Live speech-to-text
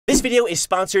This video is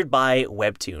sponsored by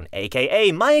WEBTOON,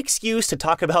 aka my excuse to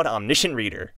talk about Omniscient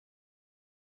Reader.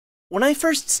 When I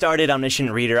first started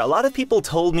Omniscient Reader, a lot of people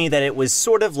told me that it was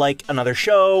sort of like another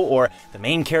show, or the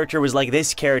main character was like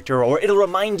this character, or it'll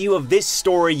remind you of this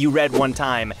story you read one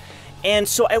time. And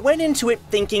so I went into it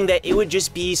thinking that it would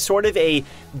just be sort of a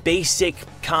basic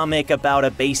comic about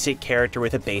a basic character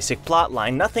with a basic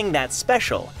plotline, nothing that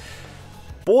special.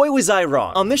 Boy was I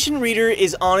wrong. Omniscient Reader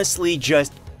is honestly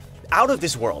just out of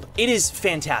this world. It is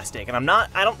fantastic, and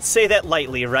I don't say that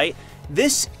lightly, right?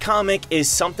 This comic is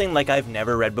something like I've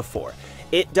never read before.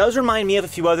 It does remind me of a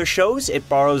few other shows, it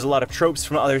borrows a lot of tropes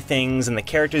from other things, and the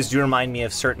characters do remind me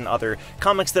of certain other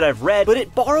comics that I've read, but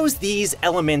it borrows these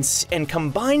elements and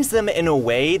combines them in a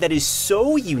way that is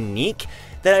so unique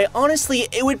that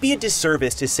it would be a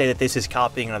disservice to say that this is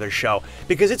copying another show,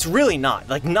 because it's really not,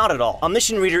 like not at all.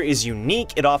 Omniscient Reader is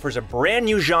unique, it offers a brand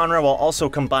new genre while also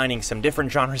combining some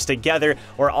different genres together,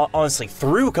 or honestly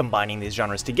through combining these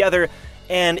genres together,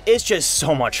 and it's just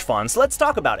so much fun. So let's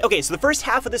talk about it. Okay, so the first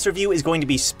half of this review is going to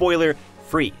be spoiler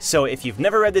free. So if you've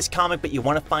never read this comic but you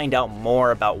want to find out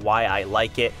more about why I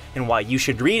like it and why you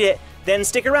should read it, then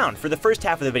stick around for the first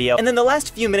half of the video. And then the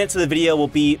last few minutes of the video will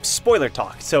be spoiler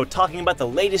talk. So talking about the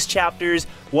latest chapters,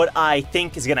 what I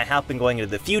think is gonna happen going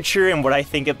into the future, and what I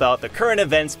think about the current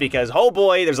events, because oh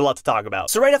boy, there's a lot to talk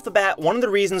about. So right off the bat, one of the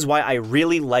reasons why I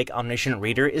really like Omniscient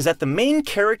Reader is that the main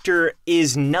character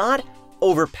is not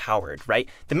overpowered, right?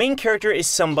 The main character is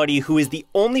somebody who is the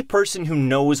only person who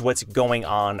knows what's going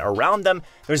on around them.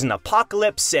 There's an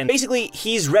apocalypse, and basically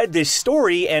he's read this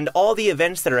story, and all the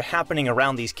events that are happening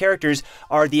around these characters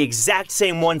are the exact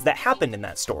same ones that happened in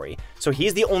that story. So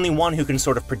he's the only one who can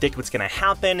sort of predict what's gonna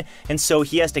happen, and so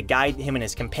he has to guide him and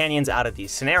his companions out of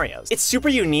these scenarios. It's super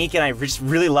unique, and I just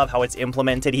really love how it's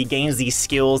implemented. He gains these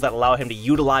skills that allow him to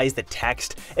utilize the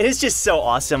text, and it's just so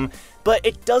awesome. But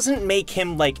it doesn't make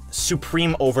him like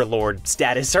Supreme Overlord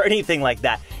status or anything like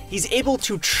that. He's able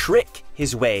to trick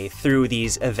his way through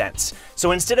these events.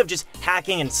 So instead of just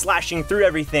hacking and slashing through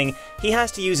everything, he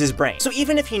has to use his brain. So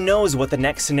even if he knows what the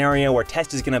next scenario or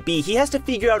test is gonna be, he has to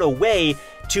figure out a way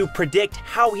to predict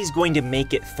how he's going to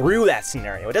make it through that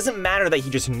scenario. It doesn't matter that he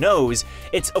just knows,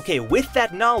 it's okay, with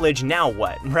that knowledge, now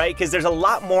what, right? Because there's a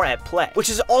lot more at play, which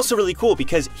is also really cool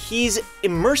because he's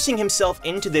immersing himself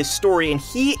into this story and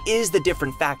he is the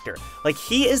different factor. Like,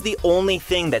 he is the only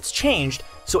thing that's changed,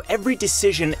 so every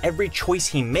decision, every choice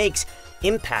he makes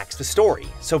impacts the story.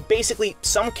 So basically,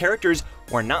 some characters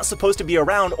were not supposed to be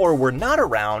around or were not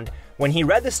around when he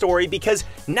read the story, because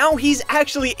now he's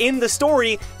actually in the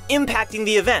story impacting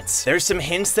the events. There's some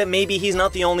hints that maybe he's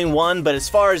not the only one, but as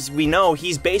far as we know,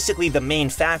 he's basically the main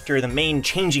factor, the main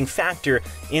changing factor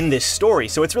in this story,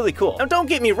 so it's really cool. Now don't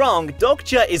get me wrong,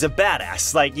 Dokja is a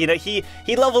badass. Like, you know, he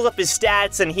levels up his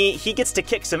stats and he gets to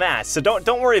kick some ass, so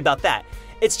don't worry about that.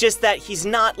 It's just that he's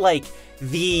not like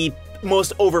the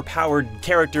most overpowered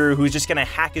character who's just gonna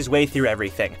hack his way through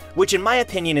everything, which in my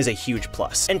opinion is a huge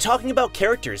plus. And talking about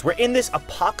characters, we're in this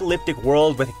apocalyptic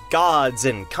world with gods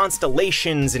and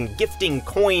constellations and gifting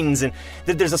coins, and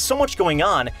there's so much going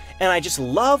on, and I just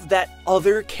love that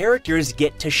other characters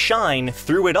get to shine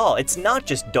through it all. It's not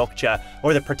just Dokja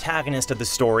or the protagonist of the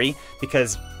story,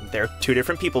 because they're two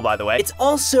different people, by the way. It's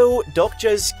also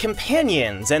Dokja's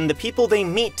companions and the people they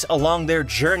meet along their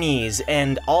journeys,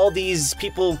 and all these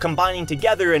people combining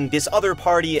together and this other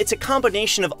party. It's a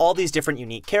combination of all these different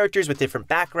unique characters with different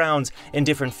backgrounds and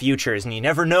different futures, and you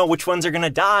never know which ones are gonna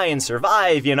die and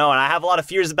survive, you know, and I have a lot of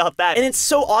fears about that. And it's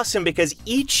so awesome because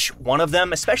each one of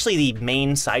them, especially the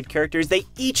main side characters, they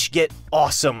each get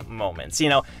awesome moments, you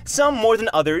know, some more than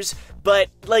others, but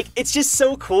like, it's just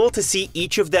so cool to see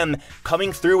each of them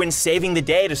coming through and saving the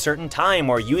day at a certain time,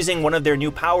 or using one of their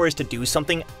new powers to do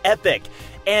something epic.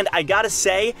 And I gotta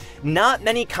say, not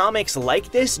many comics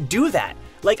like this do that.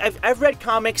 Like, I've read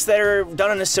comics that are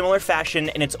done in a similar fashion,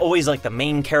 and it's always like the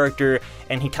main character,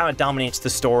 and he kind of dominates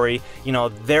the story. You know,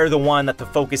 they're the one that the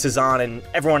focus is on, and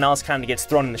everyone else kind of gets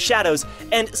thrown in the shadows.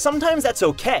 And sometimes that's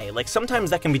okay. Like, sometimes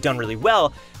that can be done really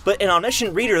well, but in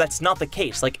Omniscient Reader, that's not the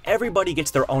case. Like, everybody gets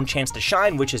their own chance to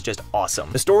shine, which is just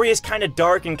awesome. The story is kind of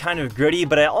dark and kind of gritty,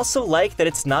 but I also like that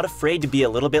it's not afraid to be a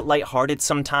little bit lighthearted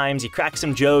sometimes. You crack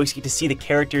some jokes, you get to see the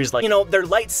characters, like, you know, their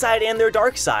light side and their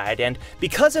dark side, and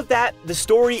because of that, the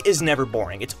story is never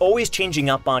boring. It's always changing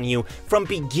up on you. From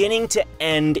beginning to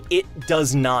end, it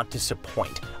does not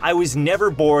disappoint. I was never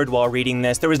bored while reading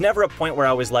this. There was never a point where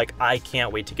I was like, I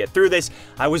can't wait to get through this.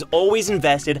 I was always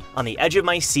invested, on the edge of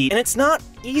my seat, and it's not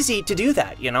easy to do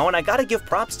that, you know, and I gotta give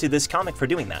props to this comic for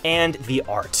doing that. And the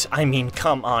art. I mean,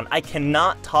 come on. I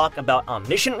cannot talk about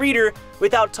Omniscient Reader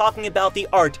without talking about the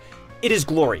art. it is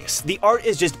glorious. The art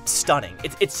is just stunning.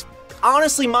 It's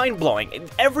honestly mind-blowing. In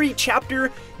every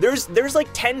chapter, there's like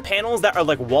 10 panels that are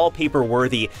like wallpaper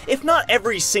worthy, if not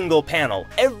every single panel.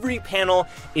 Every panel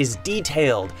is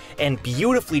detailed and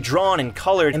beautifully drawn and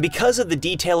colored, and because of the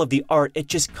detail of the art, it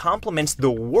just complements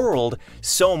the world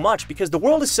so much, because the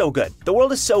world is so good. The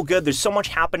world is so good, there's so much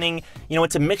happening. You know,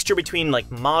 it's a mixture between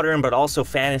like modern but also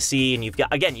fantasy, and you've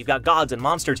got gods and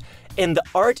monsters, and the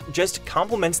art just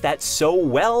complements that so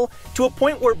well to a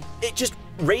point where it just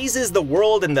raises the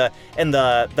world and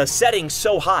the setting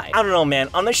so high. I don't know, man.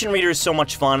 Omniscient Reader is so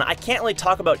much fun. I can't really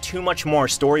talk about too much more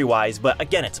story-wise, but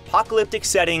again, it's apocalyptic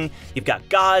setting. You've got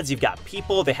gods, you've got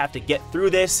people. They have to get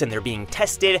through this, and they're being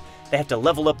tested. They have to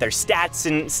level up their stats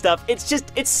and stuff.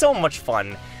 It's so much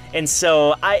fun. And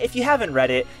so, if you haven't read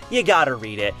it, you gotta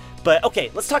read it. But okay,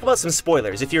 let's talk about some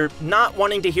spoilers. If you're not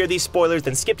wanting to hear these spoilers,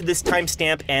 then skip to this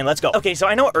timestamp and let's go. Okay, so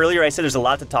I know earlier I said there's a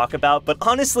lot to talk about, but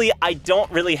honestly, I don't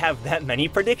really have that many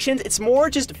predictions. It's more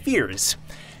just fears,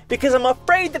 because I'm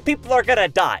afraid that people are gonna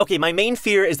die. Okay, my main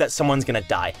fear is that someone's gonna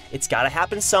die. It's gotta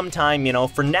happen sometime, you know.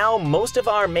 For now, most of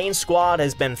our main squad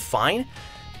has been fine,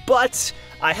 but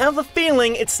I have a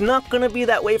feeling it's not gonna be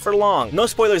that way for long. No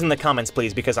spoilers in the comments,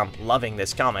 please, because I'm loving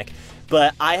this comic.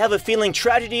 But I have a feeling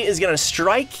tragedy is gonna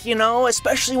strike, you know,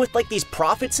 especially with like these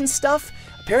prophets and stuff.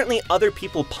 Apparently other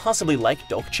people possibly like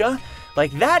Dokcha.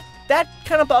 Like that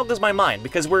kind of boggles my mind,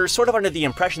 because we're sort of under the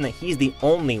impression that he's the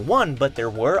only one, but there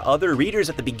were other readers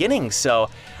at the beginning, so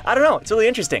I don't know, it's really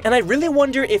interesting. And I really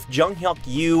wonder if Junghyuk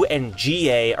Yu and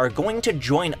GA are going to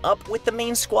join up with the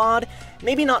main squad.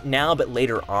 Maybe not now, but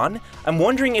later on. I'm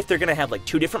wondering if they're gonna have like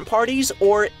two different parties,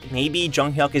 or maybe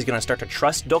Junghyuk is gonna start to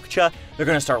trust Dokcha. They're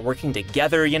gonna start working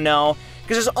together, you know?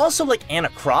 Because there's also like Anna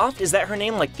Croft, is that her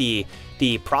name? Like the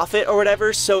prophet or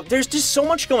whatever. So there's just so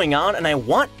much going on, and I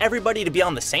want everybody to be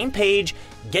on the same page,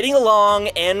 getting along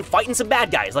and fighting some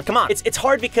bad guys. Like, come on. It's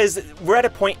hard because we're at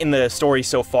a point in the story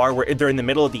so far where they're in the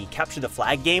middle of the capture the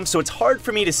flag game, so it's hard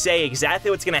for me to say exactly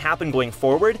what's gonna happen going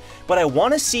forward, but I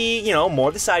wanna see, you know, more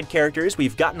of the side characters.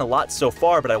 We've gotten a lot so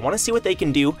far, but I wanna see what they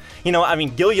can do. You know, I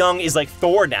mean, Gil Young is like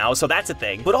Thor now, so that's a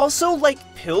thing. But also like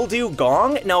Pildu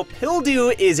Gong. Now,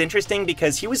 Pildu is interesting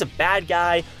because he was a bad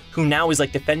guy who now is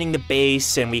like defending the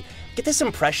base, and we get this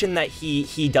impression that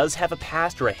he does have a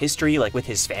past or a history like with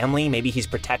his family. Maybe he's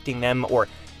protecting them, or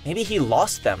maybe he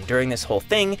lost them during this whole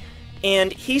thing,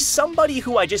 and he's somebody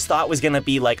who I just thought was gonna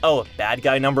be like, oh, bad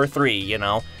guy number 3, you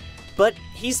know? But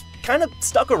he's kind of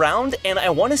stuck around, and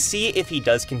I want to see if he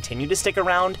does continue to stick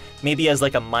around, maybe as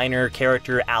like a minor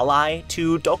character ally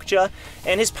to Dokcha.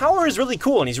 And his power is really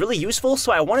cool and he's really useful,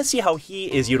 so I want to see how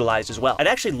he is utilized as well. I'd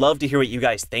actually love to hear what you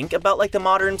guys think about like the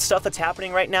modern stuff that's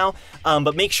happening right now,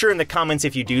 but make sure in the comments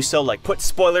if you do so, like put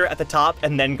spoiler at the top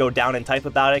and then go down and type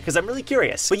about it, because I'm really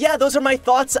curious. But yeah, those are my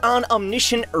thoughts on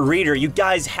Omniscient Reader. You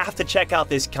guys have to check out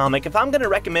this comic. If I'm gonna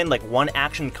recommend like one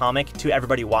action comic to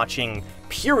everybody watching,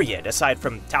 period, aside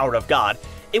from Tower of God,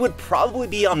 it would probably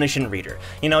be Omniscient Reader.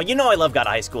 You know I love God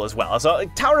of High School as well. So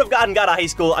Tower of God and God of High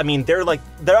School, I mean, they're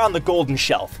on the golden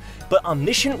shelf. But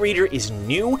Omniscient Reader is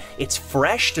new, it's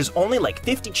fresh, there's only like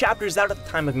 50 chapters out at the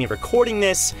time of me recording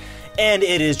this, and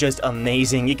it is just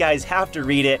amazing. You guys have to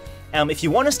read it. If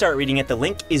you want to start reading it, the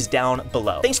link is down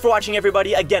below. Thanks for watching,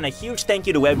 everybody. Again, a huge thank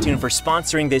you to WEBTOON for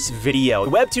sponsoring this video.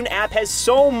 The WEBTOON app has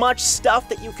so much stuff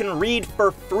that you can read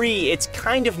for free. It's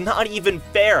kind of not even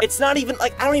fair. It's not even,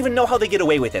 like, I don't even know how they get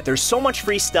away with it. There's so much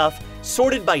free stuff,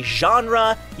 sorted by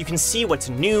genre. You can see what's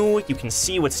new, you can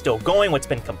see what's still going, what's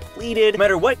been completed. No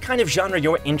matter what kind of genre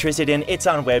you're interested in, it's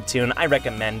on WEBTOON. I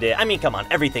recommend it. I mean, come on,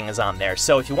 everything is on there.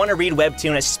 So if you want to read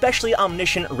WEBTOON, especially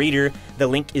Omniscient Reader, the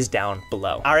link is down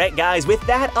below. All right, guys, with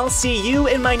that, I'll see you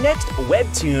in my next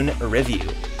WEBTOON review.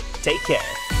 Take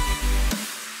care.